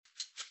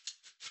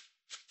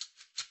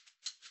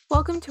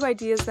Welcome to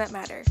Ideas That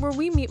Matter, where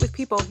we meet with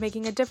people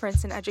making a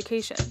difference in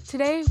education.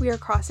 Today, we are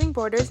crossing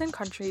borders and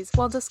countries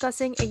while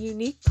discussing a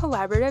unique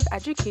collaborative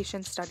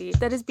education study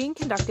that is being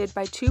conducted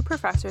by two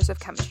professors of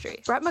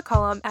chemistry, Brett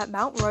McCollum at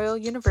Mount Royal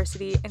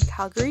University in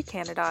Calgary,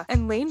 Canada,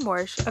 and Lane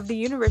Morsch of the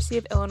University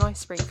of Illinois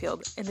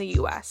Springfield in the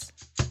U.S.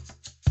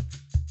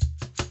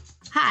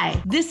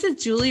 Hi, this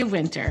is Julia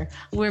Winter.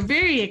 We're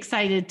very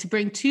excited to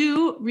bring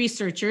two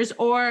researchers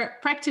or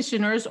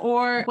practitioners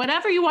or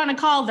whatever you want to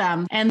call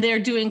them, and they're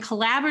doing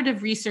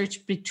collaborative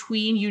research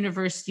between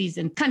universities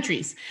and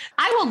countries.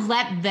 I will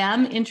let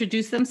them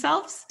introduce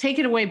themselves. Take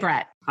it away,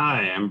 Brett.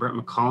 Hi, I'm Brett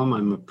McCollum.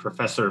 I'm a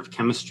professor of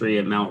chemistry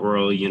at Mount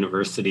Royal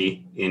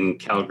University in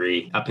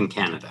Calgary, up in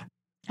Canada.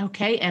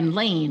 Okay, and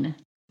Lane.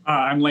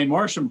 I'm Lane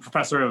Morsch. I'm a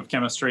professor of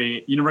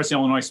chemistry, University of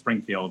Illinois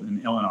Springfield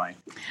in Illinois,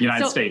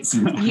 United States.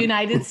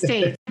 United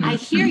States. I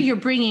hear you're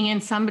bringing in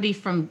somebody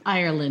from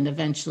Ireland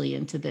eventually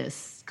into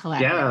this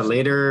collaboration. Yeah,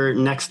 later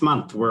next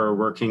month, we're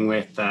working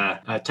with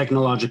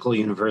Technological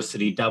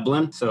University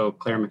Dublin. So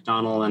Claire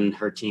McDonnell and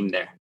her team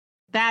there.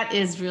 That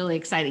is really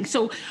exciting.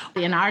 So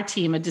in our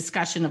team, a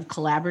discussion of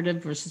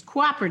collaborative versus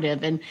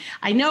cooperative. And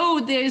I know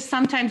there's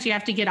sometimes you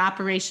have to get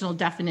operational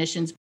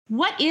definitions.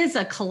 What is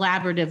a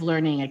collaborative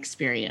learning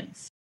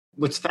experience?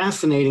 What's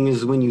fascinating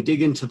is when you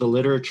dig into the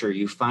literature,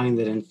 you find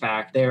that, in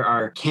fact, there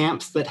are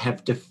camps that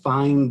have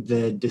defined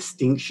the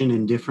distinction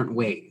in different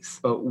ways.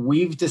 But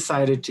we've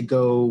decided to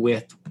go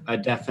with a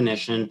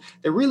definition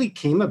that really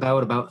came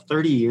about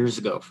 30 years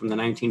ago from the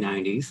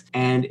 1990s.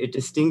 And it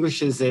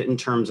distinguishes it in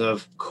terms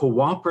of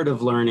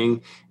cooperative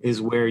learning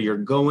is where you're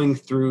going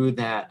through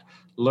that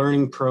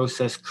learning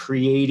process,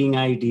 creating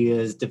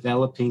ideas,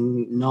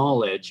 developing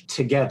knowledge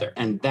together.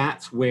 And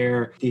that's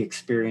where the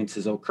experience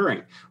is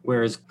occurring.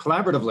 Whereas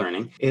collaborative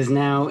learning is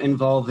now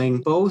involving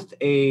both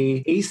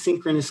a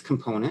asynchronous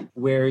component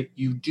where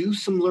you do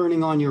some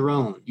learning on your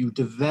own. You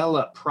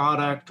develop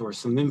product or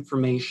some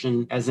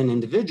information as an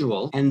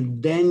individual,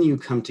 and then you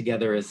come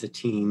together as a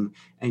team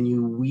and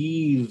you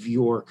weave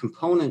your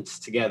components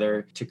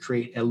together to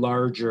create a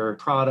larger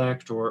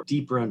product or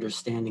deeper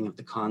understanding of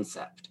the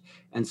concept.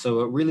 And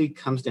so it really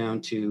comes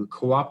down to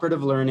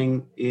cooperative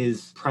learning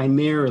is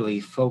primarily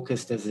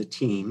focused as a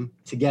team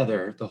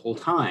together the whole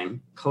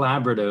time.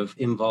 Collaborative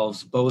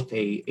involves both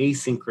a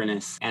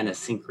asynchronous and a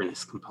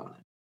synchronous component.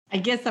 I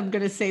guess I'm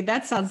going to say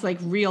that sounds like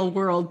real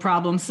world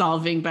problem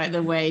solving, by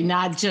the way,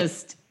 not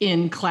just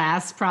in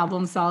class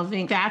problem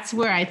solving. That's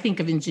where I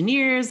think of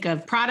engineers,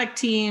 of product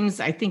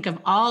teams. I think of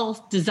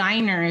all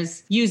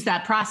designers use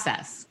that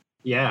process.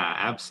 Yeah,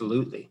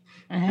 absolutely.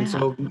 And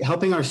so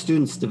helping our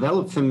students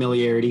develop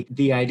familiarity,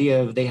 the idea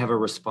of they have a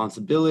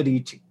responsibility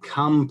to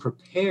come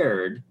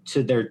prepared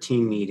to their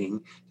team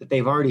meeting, that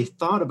they've already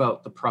thought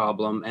about the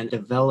problem and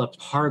developed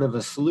part of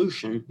a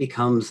solution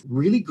becomes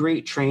really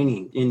great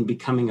training in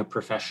becoming a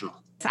professional.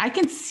 I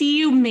can see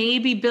you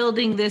maybe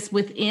building this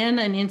within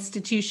an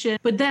institution,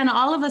 but then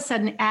all of a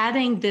sudden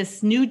adding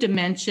this new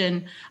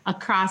dimension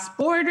across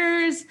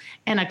borders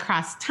and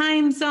across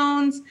time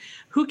zones.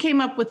 Who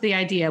came up with the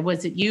idea?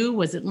 Was it you?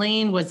 Was it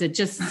Lane? Was it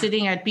just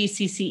sitting at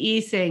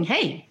BCCE saying,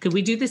 hey, could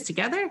we do this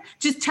together?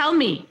 Just tell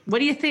me, what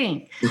do you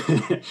think?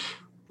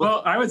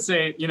 Well, I would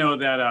say,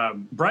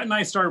 that Brett and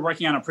I started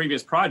working on a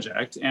previous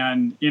project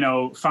and,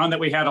 found that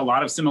we had a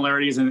lot of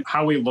similarities in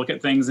how we look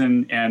at things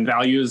and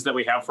values that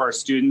we have for our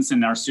students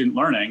and our student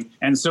learning.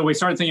 And so we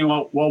started thinking,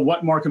 well,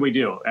 what more could we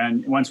do?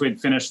 And once we'd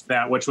finished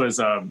that, which was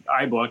an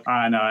iBook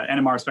on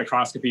NMR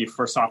spectroscopy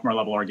for sophomore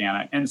level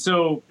organic. And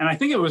I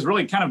think it was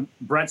really kind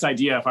of Brett's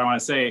idea, if I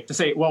want to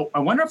say, well, I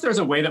wonder if there's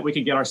a way that we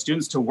could get our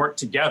students to work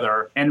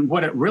together. And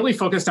what it really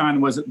focused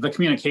on was the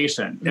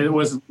communication. Mm-hmm. It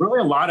was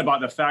really a lot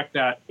about the fact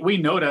that we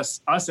noticed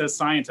us as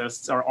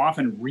scientists are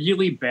often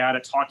really bad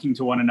at talking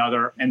to one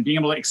another and being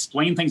able to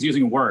explain things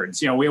using words.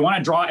 We want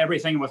to draw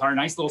everything with our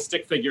nice little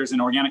stick figures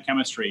in organic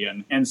chemistry.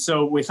 And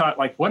so we thought,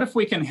 what if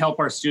we can help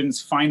our students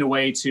find a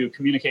way to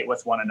communicate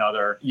with one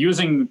another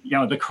using,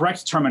 the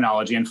correct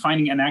terminology and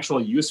finding an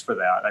actual use for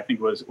that, I think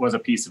was a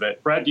piece of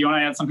it. Brett, do you want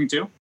to add something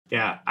too?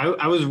 Yeah,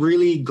 I was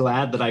really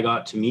glad that I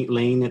got to meet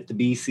Lane at the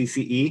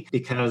BCCE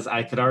because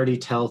I could already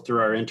tell through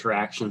our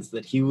interactions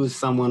that he was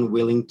someone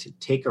willing to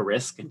take a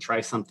risk and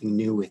try something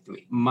new with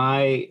me.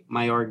 My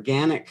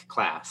organic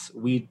class,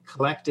 we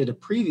collected a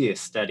previous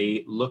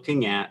study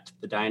looking at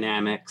the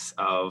dynamics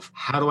of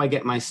how do I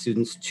get my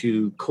students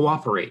to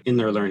cooperate in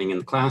their learning in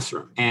the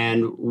classroom.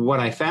 And what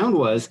I found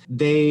was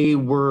they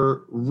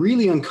were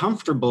really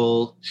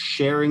uncomfortable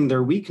sharing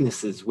their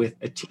weaknesses with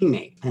a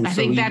teammate. And I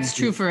think that's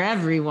true for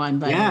everyone,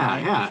 but Yeah.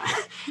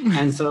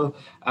 And so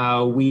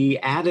we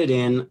added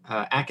in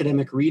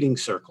academic reading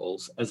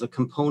circles as a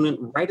component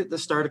right at the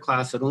start of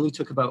class. It only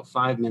took about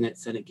 5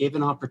 minutes, and it gave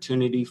an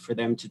opportunity for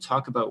them to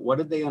talk about what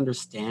did they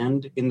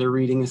understand in their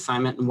reading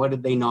assignment and what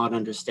did they not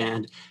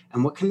understand,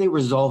 and what can they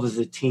resolve as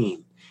a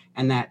team.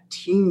 And that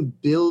team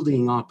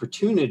building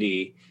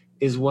opportunity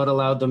is what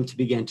allowed them to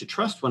begin to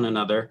trust one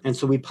another. And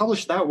so we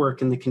published that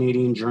work in the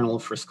Canadian Journal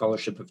for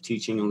Scholarship of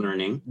Teaching and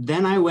Learning.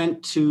 Then I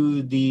went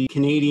to the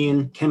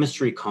Canadian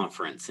Chemistry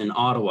Conference in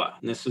Ottawa.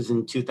 And this was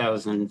in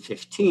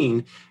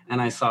 2015.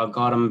 And I saw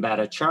Gautam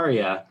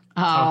Bhattacharya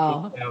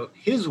talking about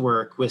his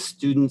work with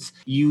students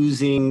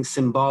using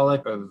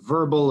symbolic,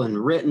 verbal, and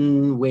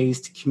written ways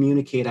to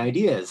communicate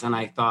ideas. And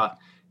I thought,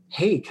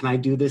 hey, can I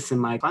do this in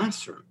my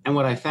classroom? And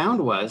what I found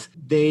was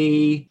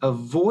they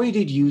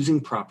avoided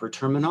using proper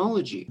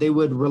terminology. They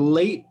would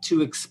relate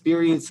to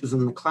experiences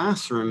in the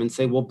classroom and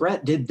say, well,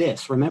 Brett did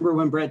this. Remember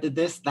when Brett did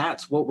this?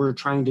 That's what we're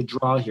trying to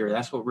draw here.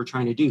 That's what we're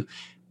trying to do.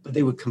 But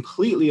they would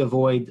completely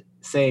avoid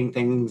saying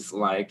things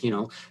like,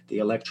 the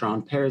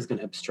electron pair is going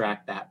to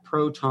abstract that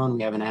proton.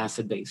 We have an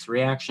acid-base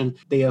reaction.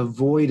 They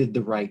avoided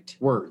the right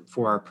word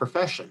for our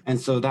profession.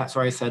 And so that's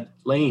where I said,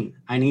 Lane,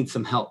 I need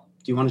some help.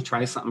 Do you want to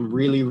try something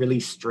really,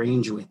 really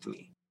strange with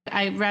me?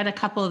 I read a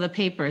couple of the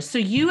papers. So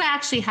you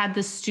actually had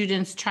the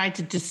students try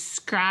to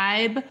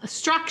describe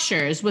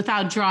structures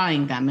without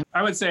drawing them.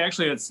 I would say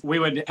actually we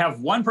would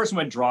have one person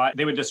would draw it,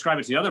 they would describe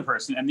it to the other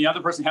person, and the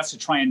other person has to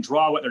try and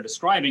draw what they're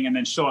describing and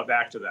then show it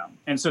back to them.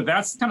 And so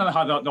that's kind of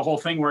how the whole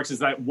thing works, is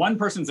that one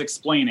person's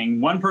explaining,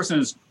 one person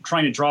is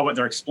trying to draw what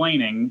they're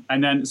explaining.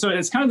 And then, so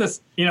it's kind of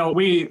this,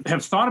 we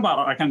have thought about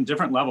like on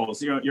different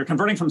levels. You're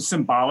converting from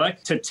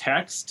symbolic to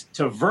text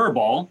to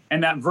verbal,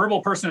 and that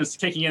verbal person is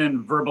taking it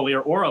in verbally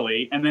or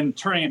orally, and then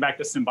turning it back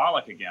to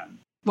symbolic again.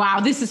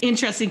 Wow, this is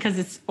interesting because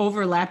it's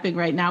overlapping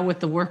right now with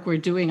the work we're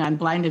doing on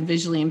blind and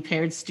visually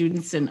impaired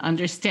students and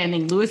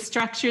understanding Lewis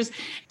structures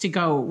to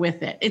go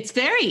with it. It's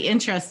very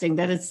interesting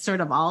that it's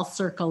sort of all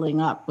circling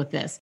up with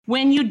this.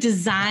 When you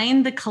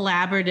design the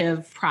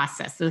collaborative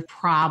process, the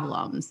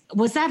problems,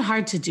 was that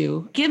hard to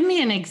do? Give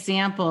me an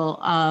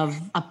example of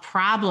a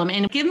problem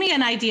and give me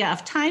an idea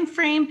of time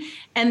frame,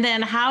 and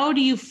then how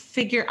do you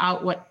figure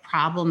out what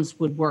problems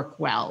would work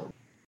well?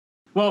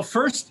 Well,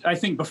 first, I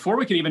think before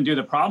we could even do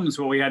the problems,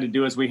 what we had to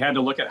do is we had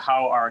to look at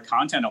how our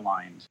content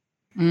aligned.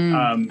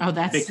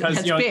 That's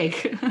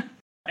big.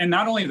 And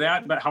not only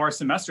that, but how our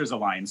semesters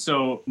align.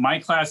 So my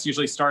class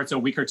usually starts a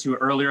week or two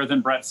earlier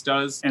than Brett's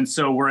does. And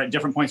so we're at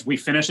different points. We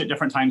finish at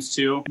different times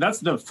too. That's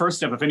the first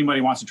step. If anybody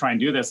wants to try and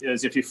do this,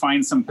 is if you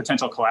find some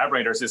potential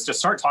collaborators, is to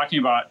start talking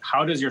about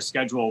how does your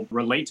schedule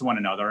relate to one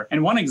another.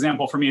 And one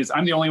example for me is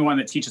I'm the only one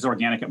that teaches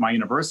organic at my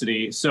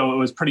university. So it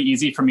was pretty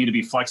easy for me to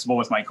be flexible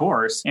with my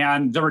course.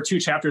 And there were two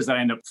chapters that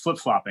I ended up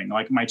flip-flopping,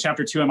 like my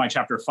chapter 2 and my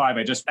chapter 5.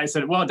 I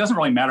said, well, it doesn't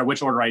really matter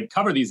which order I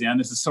cover these in.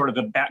 This is sort of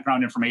the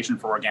background information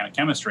for organic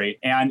chemistry.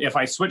 And if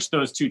I switch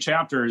those two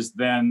chapters,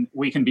 then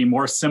we can be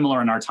more similar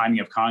in our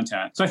timing of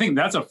content. So I think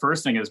that's the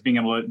first thing, is being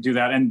able to do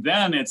that. And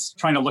then it's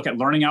trying to look at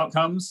learning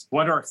outcomes.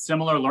 What are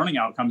similar learning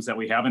outcomes that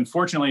we have? And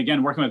fortunately,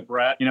 again, working with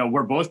Brett,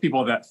 we're both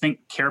people that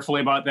think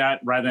carefully about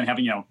that rather than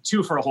having,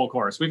 2 for a whole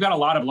course. We've got a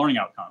lot of learning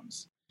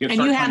outcomes. And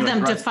you have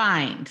them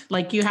defined,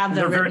 like you have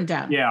them written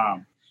down. Yeah.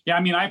 Yeah.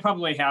 I mean, I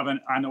probably have on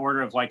the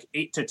order of like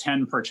 8 to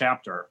 10 per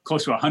chapter,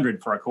 close to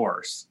 100 for a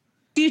course.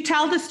 Do you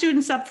tell the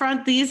students up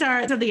front, these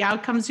are the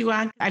outcomes you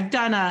want? I've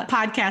done a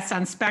podcast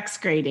on specs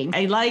grading.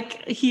 I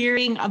like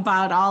hearing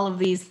about all of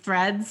these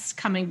threads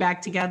coming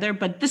back together,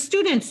 but the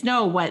students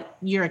know what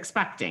you're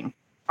expecting.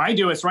 I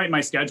do. It's right in my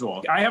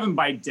schedule. I have them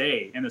by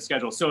day in the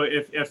schedule. So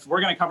if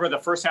we're going to cover the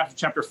first half of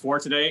chapter 4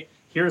 today,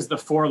 here's the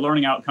 4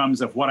 learning outcomes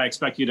of what I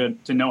expect you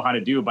to know how to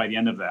do by the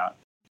end of that.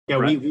 Yeah,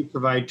 we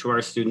provide to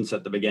our students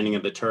at the beginning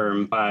of the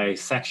term by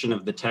section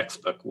of the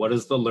textbook, what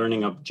is the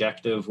learning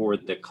objective or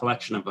the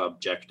collection of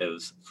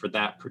objectives for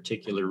that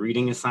particular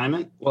reading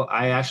assignment? Well,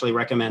 I actually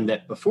recommend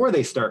that before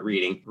they start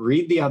reading,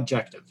 read the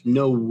objective.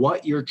 Know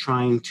what you're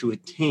trying to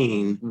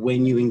attain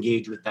when you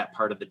engage with that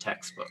part of the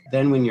textbook.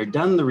 Then when you're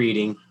done the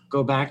reading,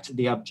 go back to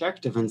the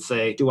objective and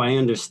say, do I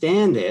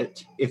understand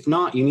it? If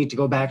not, you need to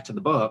go back to the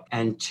book.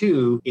 And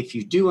 2, if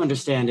you do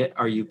understand it,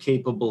 are you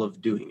capable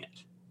of doing it?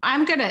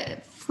 I'm going to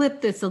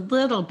flip this a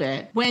little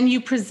bit. When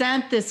you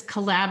present this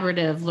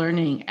collaborative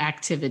learning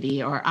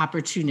activity or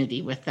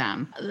opportunity with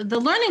them, the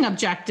learning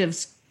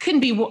objectives can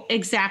be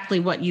exactly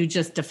what you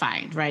just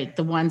defined, right?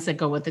 The ones that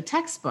go with the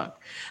textbook.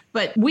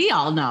 But we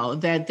all know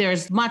that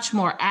there's much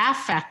more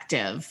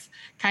affective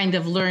kind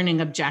of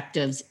learning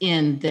objectives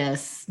in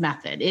this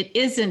method. It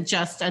isn't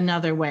just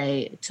another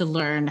way to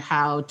learn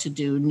how to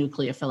do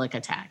nucleophilic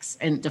attacks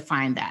and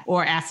define that,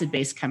 or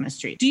acid-base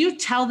chemistry. Do you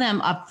tell them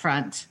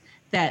upfront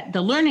that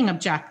the learning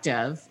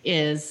objective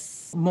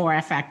is more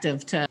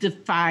effective to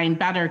define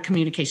better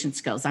communication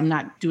skills? I'm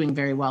not doing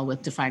very well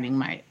with defining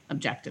my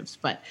objectives,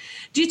 but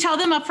do you tell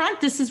them up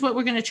front, this is what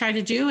we're going to try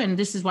to do and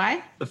this is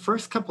why? The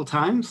first couple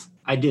times,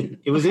 I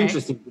didn't. It was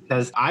interesting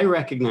because I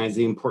recognized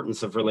the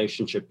importance of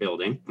relationship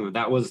building.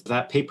 That was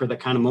that paper that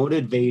kind of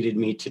motivated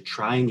me to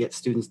try and get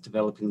students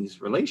developing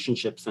these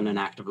relationships in an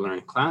active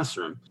learning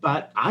classroom.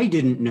 But I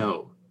didn't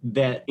know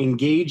that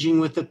engaging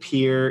with a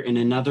peer in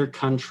another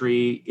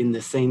country in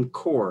the same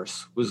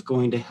course was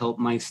going to help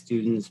my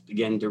students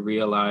begin to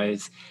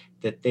realize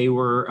that they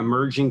were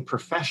emerging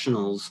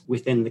professionals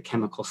within the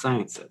chemical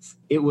sciences.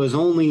 It was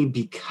only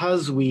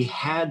because we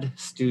had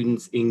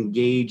students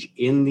engage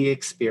in the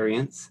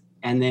experience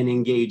and then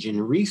engage in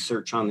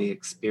research on the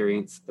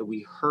experience that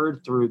we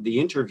heard through the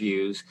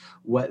interviews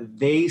what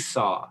they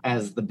saw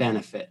as the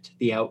benefit,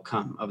 the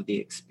outcome of the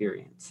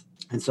experience.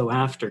 And so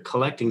after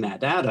collecting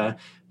that data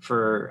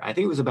for, I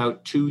think it was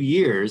about 2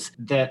 years,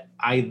 that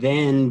I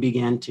then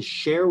began to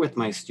share with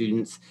my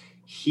students,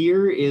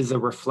 here is a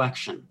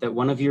reflection that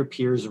one of your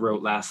peers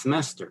wrote last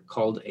semester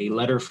called A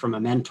Letter from a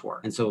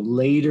Mentor. And so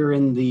later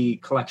in the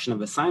collection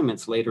of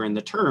assignments, later in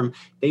the term,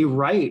 they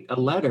write a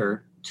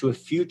letter to a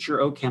future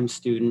OChem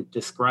student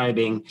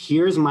describing,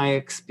 here's my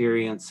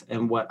experience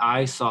and what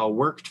I saw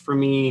worked for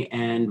me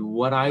and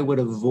what I would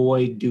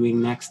avoid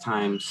doing next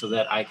time so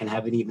that I can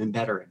have an even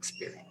better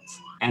experience.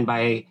 And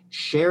by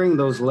sharing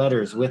those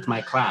letters with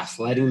my class,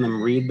 letting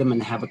them read them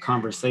and have a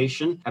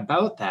conversation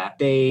about that,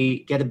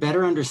 they get a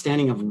better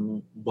understanding of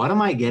what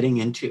am I getting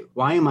into?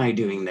 Why am I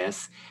doing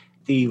this?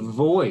 The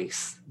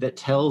voice that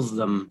tells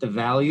them the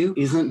value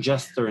isn't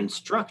just their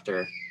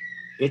instructor,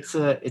 it's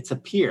a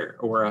peer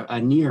or a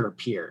near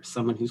peer,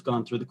 someone who's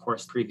gone through the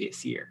course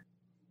previous year.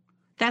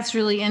 That's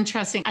really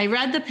interesting. I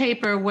read the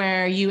paper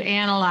where you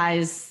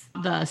analyze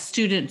the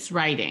students'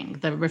 writing,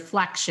 the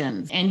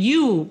reflections, and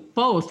you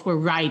both were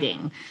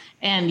writing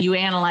and you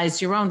analyzed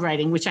your own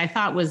writing, which I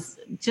thought was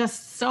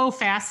just so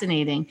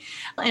fascinating.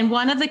 And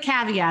one of the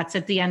caveats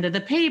at the end of the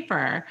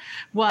paper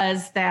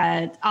was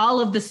that all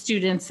of the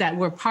students that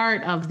were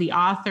part of the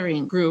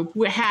authoring group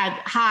had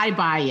high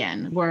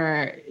buy-in,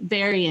 were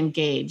very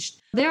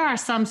engaged. There are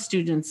some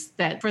students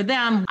that for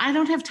them, I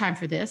don't have time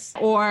for this,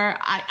 or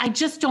I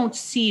just don't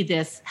see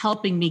this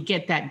helping me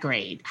get that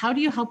grade. How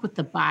do you help with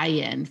the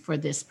buy-in for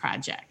this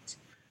project?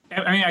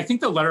 I mean, I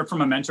think the letter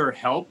from a mentor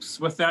helps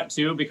with that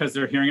too, because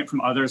they're hearing it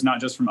from others, not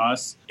just from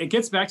us. It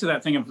gets back to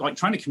that thing of like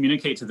trying to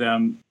communicate to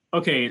them,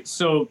 okay,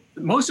 so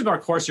most of our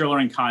course, you're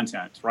learning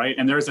content, right?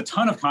 And there's a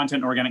ton of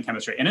content in organic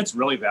chemistry, and it's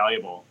really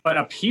valuable. But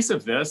a piece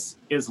of this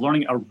is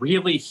learning a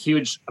really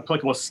huge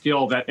applicable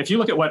skill that if you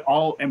look at what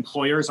all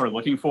employers are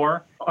looking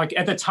for, like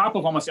at the top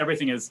of almost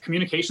everything is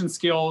communication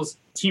skills,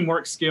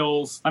 teamwork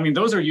skills. I mean,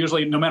 those are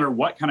usually, no matter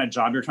what kind of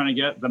job you're trying to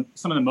get,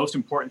 some of the most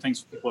important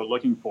things people are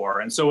looking for.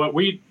 And so what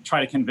we try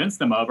to convince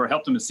them of or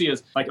help them to see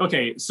is like,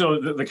 okay, so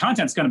the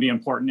content's going to be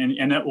important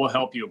and it will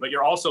help you, but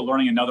you're also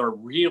learning another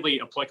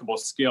really applicable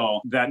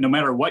skill that no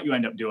matter what you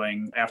end up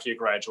doing after you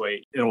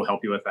graduate, it'll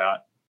help you with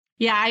that.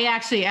 Yeah, I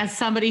actually, as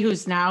somebody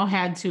who's now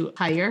had to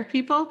hire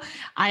people,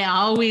 I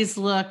always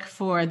look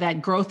for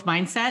that growth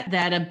mindset,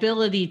 that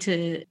ability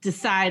to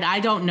decide I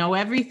don't know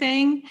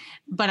everything,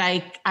 but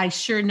I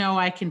sure know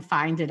I can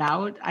find it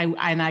out.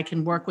 And I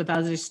can work with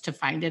others to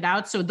find it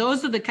out. So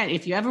those are the kind,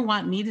 if you ever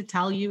want me to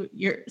tell you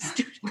your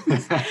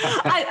students,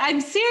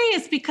 I'm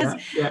serious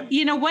because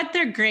you know what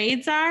their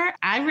grades are?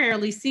 I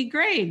rarely see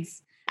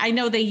grades. I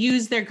know they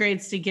use their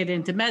grades to get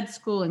into med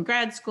school and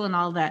grad school and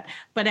all that.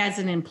 But as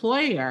an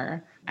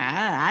employer,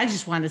 I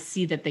just want to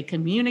see that they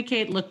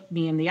communicate, look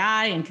me in the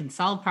eye, and can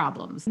solve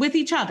problems with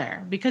each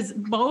other, because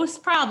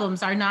most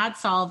problems are not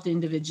solved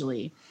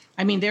individually.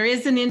 I mean, there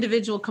is an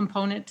individual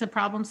component to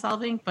problem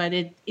solving, but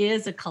it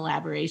is a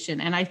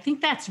collaboration. And I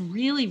think that's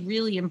really,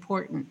 really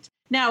important.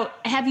 Now,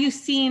 have you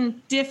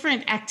seen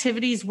different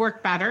activities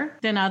work better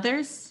than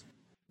others?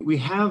 We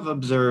have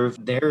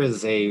observed there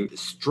is a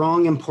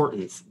strong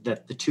importance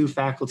that the two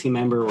faculty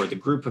member or the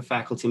group of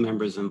faculty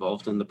members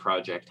involved in the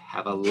project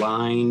have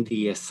aligned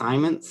the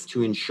assignments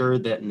to ensure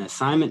that an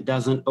assignment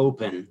doesn't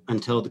open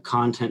until the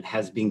content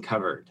has been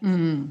covered.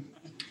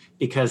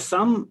 Because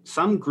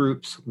some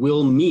groups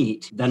will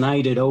meet the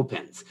night it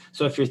opens.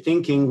 So if you're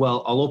thinking,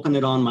 well, I'll open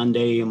it on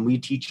Monday and we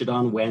teach it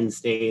on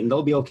Wednesday and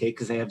they'll be okay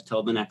because they have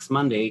till the next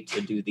Monday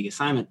to do the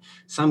assignment.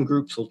 Some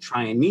groups will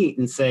try and meet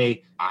and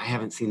say, I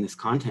haven't seen this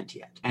content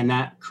yet. And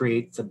that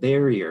creates a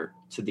barrier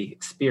to the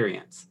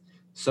experience.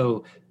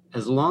 So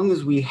as long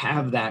as we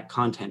have that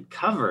content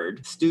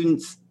covered,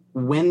 students,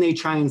 when they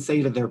try and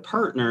say to their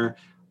partner,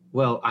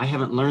 well, I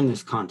haven't learned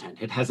this content,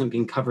 it hasn't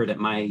been covered at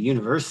my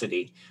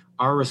university,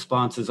 our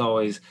response is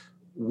always,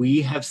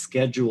 we have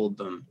scheduled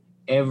them.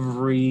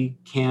 Every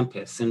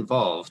campus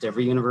involved,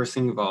 every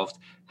university involved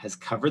has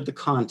covered the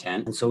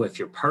content. And so if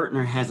your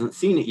partner hasn't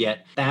seen it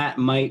yet, that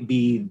might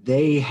be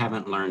they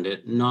haven't learned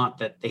it, not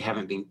that they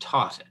haven't been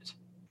taught it.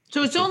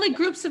 So it's only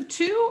groups of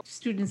 2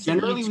 students?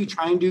 Generally, we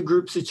try and do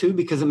groups of 2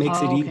 because it makes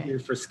it easier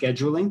for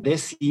scheduling.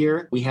 This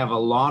year, we have a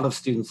lot of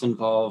students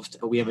involved,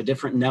 but we have a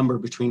different number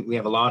we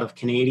have a lot of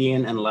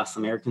Canadian and less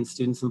American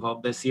students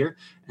involved this year.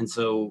 And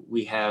so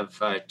we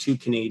have 2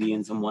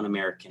 Canadians and 1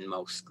 American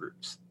most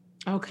groups.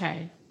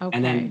 Okay.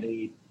 And then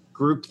the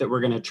group that we're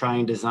going to try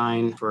and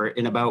design for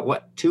in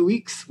about 2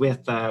 weeks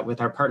with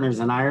our partners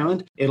in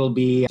Ireland, it'll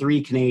be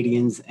 3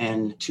 Canadians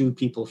and 2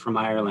 people from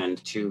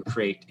Ireland to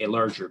create a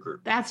larger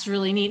group. That's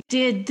really neat.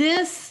 Did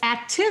this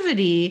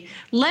activity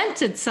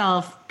lend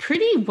itself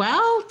pretty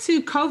well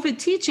to COVID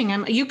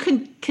teaching? You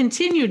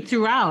continued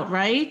throughout,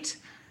 right?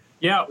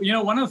 Yeah,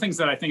 one of the things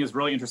that I think is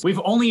really interesting,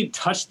 we've only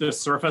touched the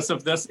surface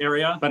of this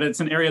area, but it's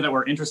an area that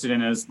we're interested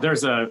in, is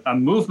there's a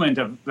movement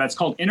that's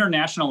called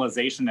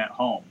internationalization at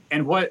home.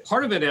 And what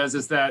part of it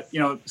is that,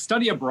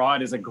 study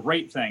abroad is a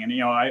great thing. And,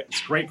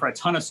 it's great for a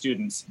ton of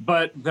students,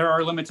 but there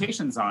are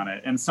limitations on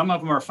it. And some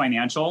of them are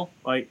financial.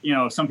 Like,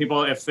 some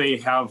people, if they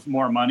have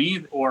more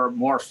money or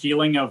more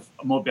feeling of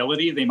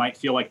mobility, they might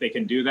feel like they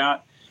can do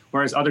that.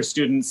 Whereas other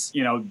students,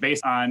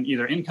 based on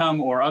either income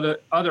or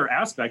other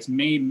aspects,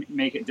 may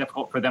make it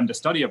difficult for them to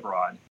study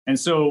abroad. And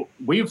so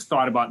we've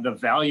thought about the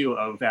value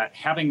of that,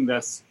 having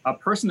a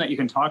person that you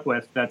can talk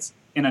with that's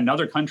in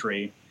another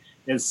country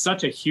is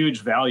such a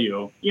huge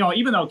value.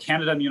 Even though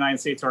Canada and the United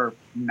States are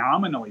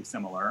nominally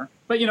similar,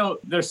 but,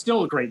 there's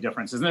still great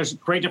differences. And there's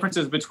great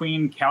differences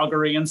between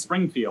Calgary and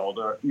Springfield,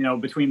 or,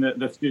 between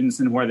the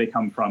students and where they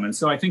come from. And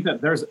so I think that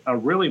there's a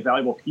really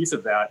valuable piece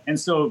of that. And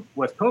so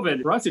with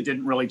COVID, for us, it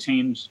didn't really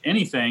change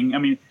anything. I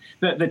mean,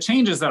 the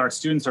change is that our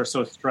students are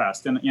so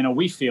stressed, and,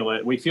 we feel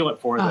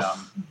it for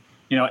them.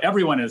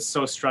 Everyone is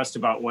so stressed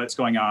about what's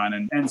going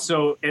on. And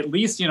so at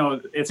least,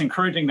 it's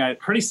encouraging that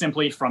pretty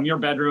simply from your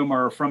bedroom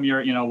or from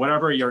your,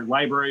 whatever, your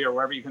library or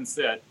wherever you can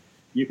sit,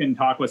 you can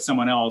talk with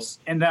someone else.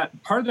 And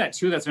that part of that,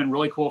 too, that's been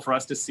really cool for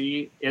us to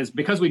see is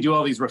because we do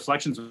all these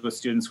reflections with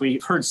students,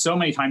 we've heard so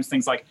many times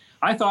things like,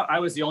 I thought I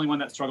was the only one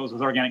that struggles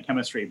with organic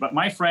chemistry, but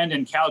my friend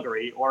in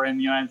Calgary or in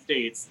the United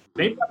States,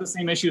 they've got the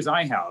same issues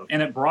I have.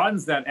 And it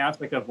broadens that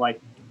aspect of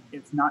like,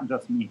 it's not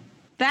just me.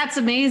 That's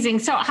amazing.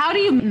 So how do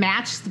you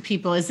match the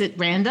people? Is it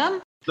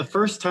random? The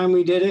first time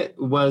we did it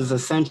was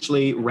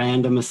essentially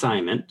random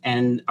assignment.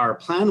 And our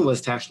plan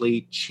was to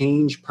actually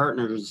change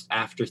partners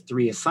after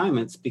 3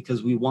 assignments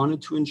because we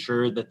wanted to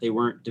ensure that they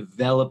weren't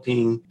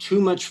developing too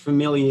much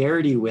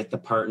familiarity with the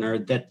partner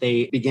that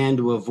they began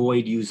to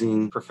avoid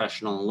using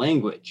professional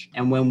language.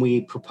 And when we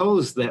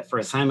proposed that for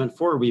assignment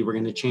 4, we were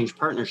going to change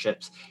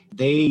partnerships,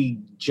 they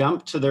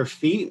jumped to their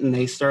feet and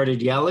they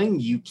started yelling,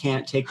 "You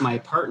can't take my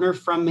partner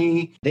from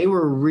me." They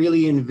were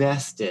really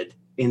invested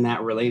in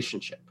that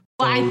relationship.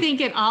 Well, I think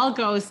it all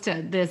goes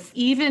to this,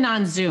 even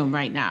on Zoom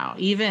right now,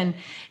 even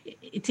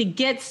to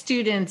get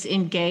students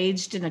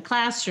engaged in a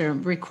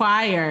classroom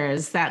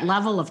requires that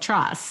level of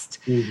trust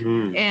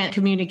and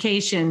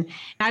communication.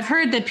 I've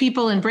heard that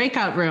people in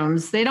breakout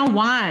rooms, they don't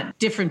want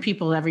different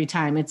people every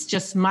time. It's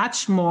just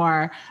much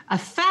more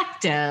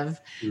effective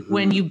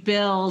when you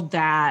build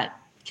that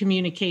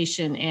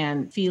communication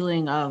and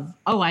feeling of,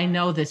 oh, I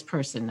know this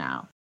person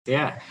now.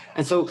 Yeah.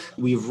 And so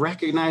we've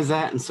recognized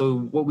that. And so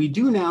what we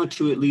do now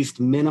to at least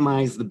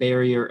minimize the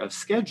barrier of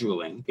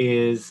scheduling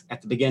is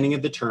at the beginning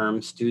of the term,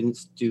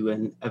 students do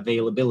an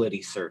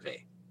availability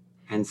survey.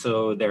 And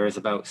so there is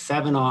about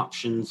 7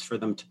 options for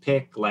them to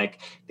pick,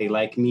 like they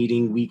like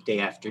meeting weekday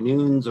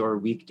afternoons or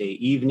weekday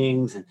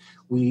evenings. And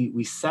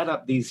we set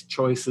up these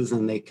choices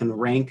and they can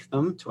rank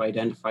them to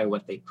identify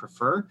what they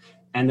prefer.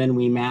 And then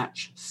we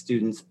match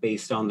students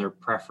based on their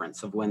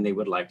preference of when they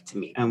would like to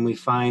meet. And we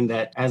find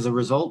that as a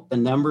result, the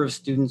number of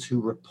students who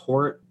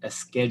report a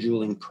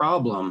scheduling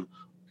problem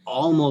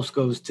almost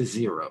goes to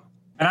 0.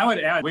 And I would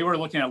add, we were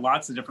looking at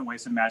lots of different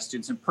ways to match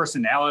students and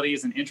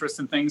personalities and interests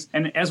and things.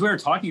 And as we were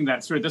talking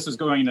that through, this was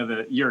going into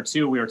the year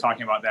 2, we were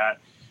talking about that.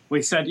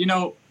 We said,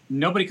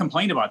 nobody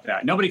complained about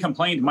that. Nobody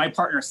complained, my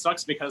partner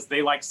sucks because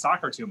they like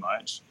soccer too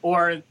much,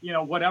 or,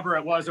 whatever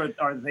it was, or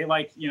they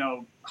like,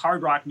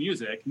 hard rock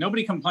music.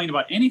 Nobody complained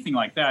about anything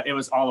like that. It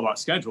was all about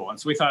schedule. And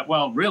so we thought,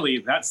 well, really,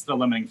 that's the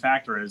limiting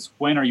factor is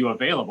when are you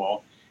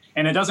available?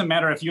 And it doesn't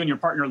matter if you and your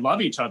partner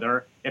love each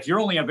other. If you're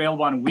only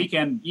available on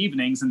weekend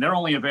evenings and they're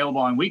only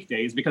available on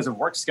weekdays because of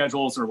work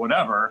schedules or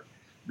whatever,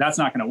 that's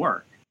not going to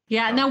work.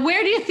 Yeah. Now,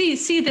 where do you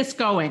see this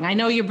going? I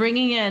know you're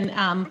bringing in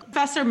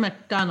Professor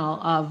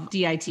McDonnell of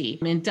DIT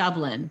in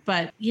Dublin,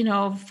 but,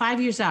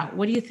 5 years out,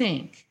 what do you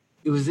think?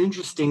 It was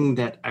interesting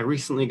that I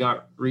recently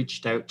got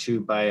reached out to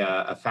by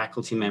a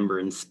faculty member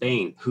in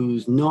Spain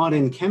who's not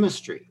in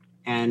chemistry.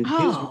 And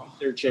his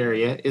research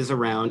area is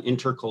around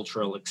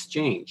intercultural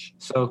exchange.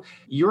 So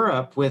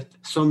Europe, with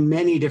so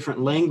many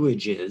different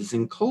languages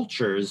and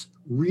cultures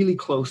really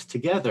close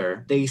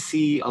together, they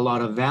see a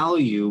lot of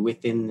value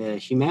within the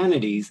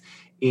humanities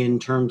in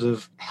terms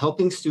of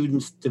helping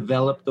students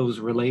develop those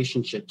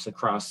relationships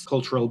across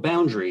cultural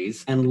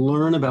boundaries and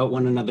learn about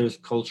one another's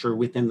culture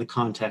within the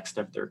context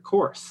of their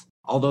course.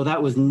 Although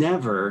that was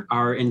never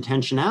our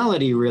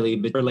intentionality, really,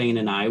 but Elaine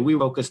and I, we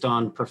focused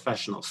on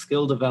professional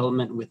skill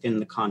development within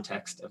the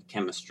context of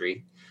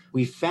chemistry.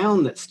 We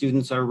found that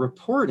students are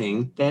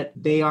reporting that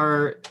they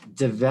are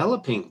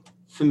developing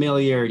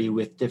familiarity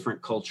with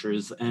different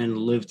cultures and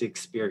lived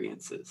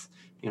experiences.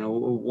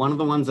 One of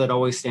the ones that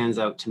always stands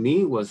out to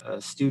me was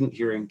a student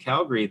here in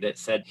Calgary that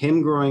said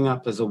him growing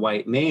up as a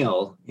white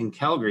male in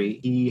Calgary,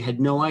 he had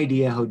no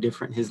idea how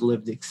different his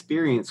lived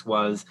experience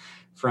was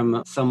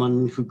from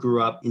someone who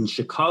grew up in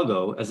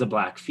Chicago as a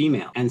Black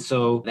female. And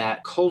so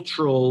that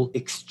cultural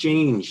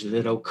exchange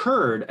that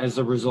occurred as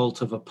a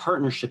result of a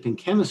partnership in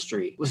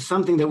chemistry was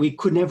something that we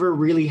could never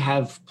really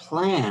have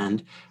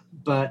planned,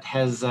 but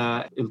has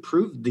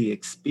improved the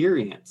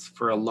experience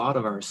for a lot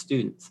of our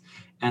students.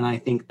 And I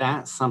think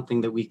that's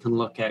something that we can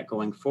look at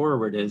going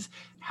forward is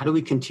how do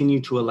we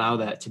continue to allow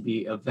that to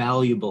be a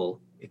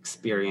valuable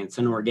experience,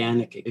 an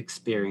organic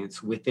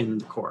experience within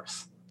the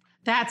course.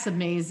 That's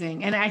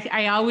amazing. And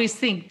I always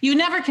think you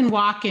never can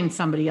walk in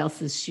somebody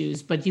else's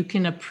shoes, but you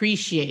can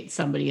appreciate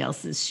somebody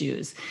else's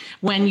shoes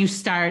when you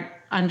start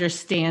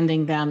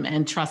understanding them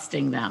and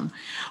trusting them.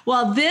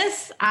 Well,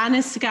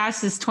 honest to gosh,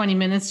 this 20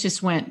 minutes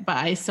just went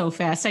by so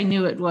fast. I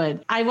knew it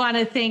would. I want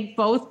to thank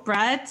both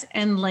Brett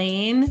and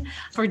Lane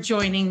for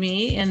joining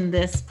me in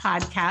this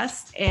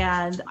podcast.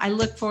 And I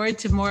look forward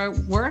to more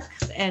work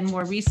and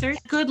more research.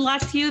 Good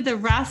luck to you the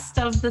rest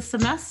of the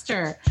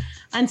semester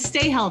and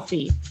stay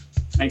healthy.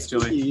 Thanks,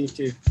 Julie. You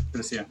too. Good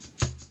to see you.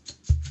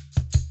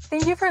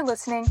 Thank you for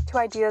listening to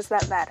Ideas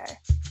That Matter.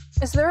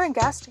 Is there a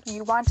guest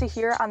you want to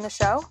hear on the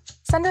show?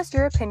 Send us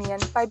your opinion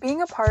by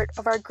being a part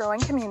of our growing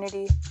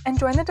community and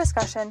join the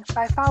discussion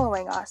by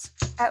following us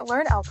at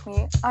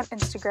LearnAlchemy on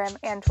Instagram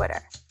and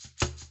Twitter.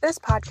 This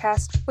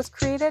podcast was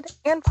created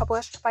and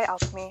published by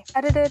Alchemy,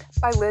 edited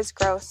by Liz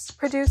Gross,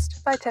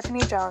 produced by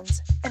Tiffany Jones,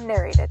 and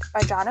narrated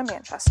by Jonna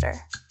Manchester.